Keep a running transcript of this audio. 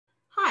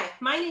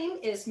my name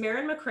is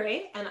Maren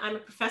McRae, and I'm a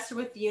professor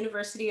with the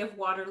University of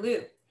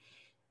Waterloo.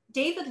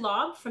 David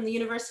Lobb from the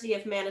University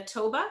of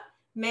Manitoba,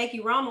 Maggie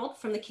Rommel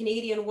from the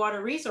Canadian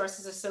Water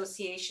Resources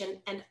Association,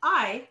 and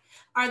I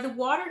are the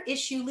water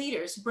issue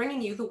leaders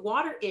bringing you the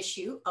water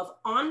issue of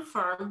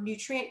on-farm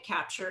nutrient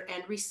capture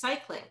and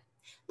recycling.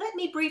 Let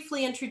me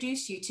briefly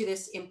introduce you to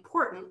this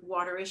important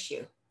water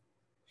issue.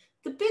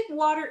 The big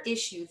water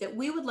issue that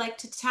we would like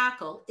to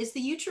tackle is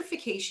the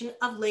eutrophication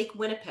of Lake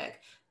Winnipeg,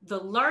 the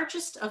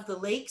largest of the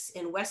lakes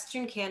in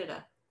Western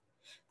Canada.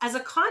 As a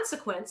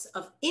consequence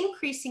of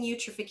increasing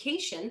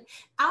eutrophication,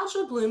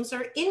 algal blooms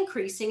are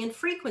increasing in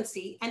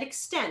frequency and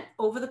extent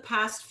over the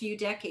past few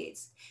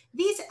decades.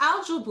 These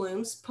algal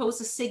blooms pose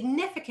a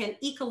significant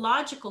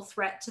ecological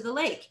threat to the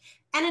lake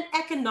and an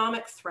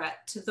economic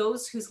threat to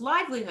those whose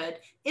livelihood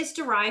is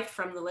derived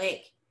from the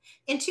lake.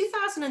 In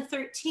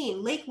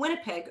 2013, Lake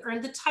Winnipeg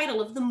earned the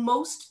title of the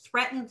most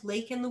threatened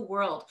lake in the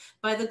world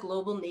by the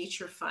Global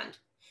Nature Fund.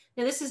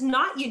 Now, this is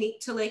not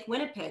unique to Lake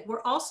Winnipeg.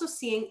 We're also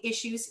seeing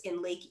issues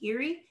in Lake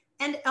Erie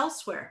and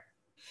elsewhere.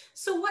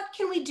 So what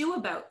can we do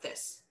about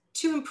this?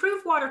 To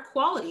improve water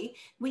quality,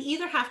 we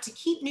either have to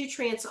keep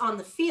nutrients on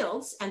the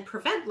fields and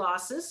prevent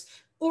losses,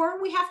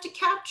 or we have to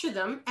capture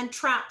them and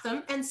trap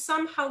them and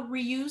somehow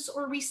reuse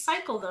or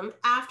recycle them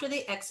after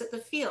they exit the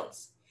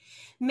fields.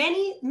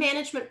 Many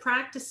management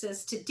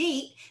practices to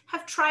date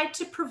have tried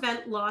to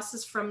prevent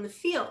losses from the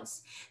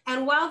fields.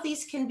 And while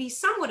these can be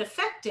somewhat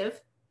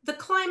effective, the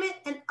climate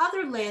and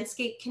other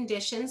landscape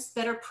conditions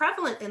that are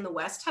prevalent in the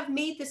West have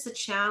made this a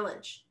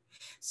challenge.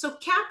 So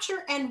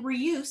capture and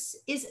reuse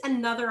is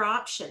another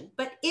option,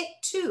 but it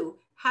too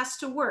has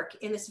to work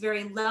in this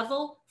very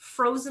level,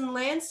 frozen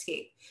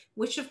landscape,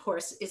 which of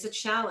course is a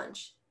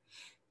challenge.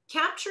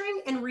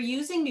 Capturing and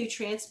reusing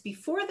nutrients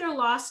before they're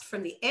lost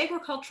from the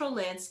agricultural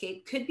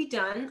landscape could be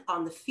done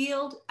on the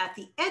field, at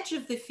the edge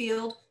of the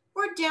field,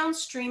 or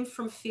downstream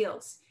from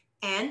fields.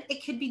 And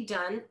it could be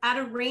done at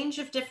a range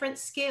of different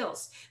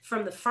scales,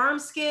 from the farm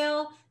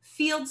scale,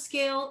 field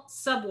scale,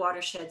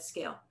 sub-watershed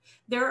scale.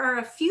 There are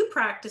a few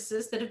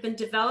practices that have been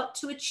developed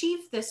to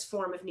achieve this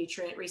form of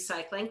nutrient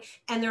recycling,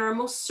 and there are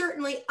most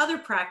certainly other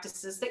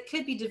practices that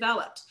could be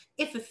developed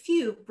if a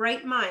few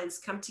bright minds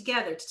come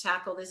together to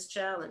tackle this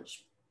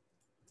challenge.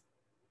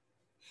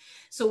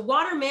 So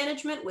water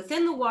management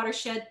within the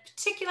watershed,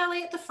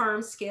 particularly at the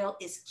farm scale,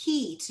 is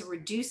key to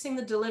reducing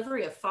the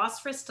delivery of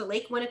phosphorus to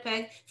Lake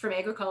Winnipeg from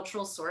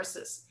agricultural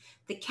sources.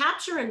 The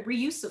capture and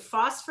reuse of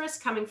phosphorus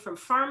coming from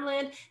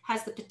farmland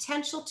has the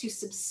potential to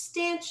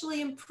substantially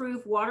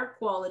improve water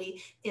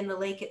quality in the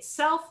lake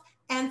itself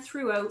and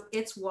throughout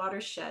its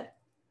watershed.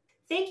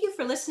 Thank you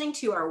for listening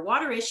to our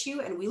water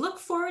issue, and we look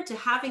forward to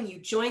having you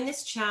join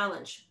this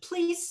challenge.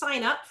 Please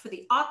sign up for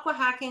the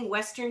AquaHacking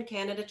Western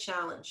Canada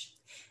Challenge.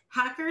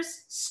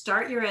 Hackers,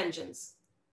 start your engines.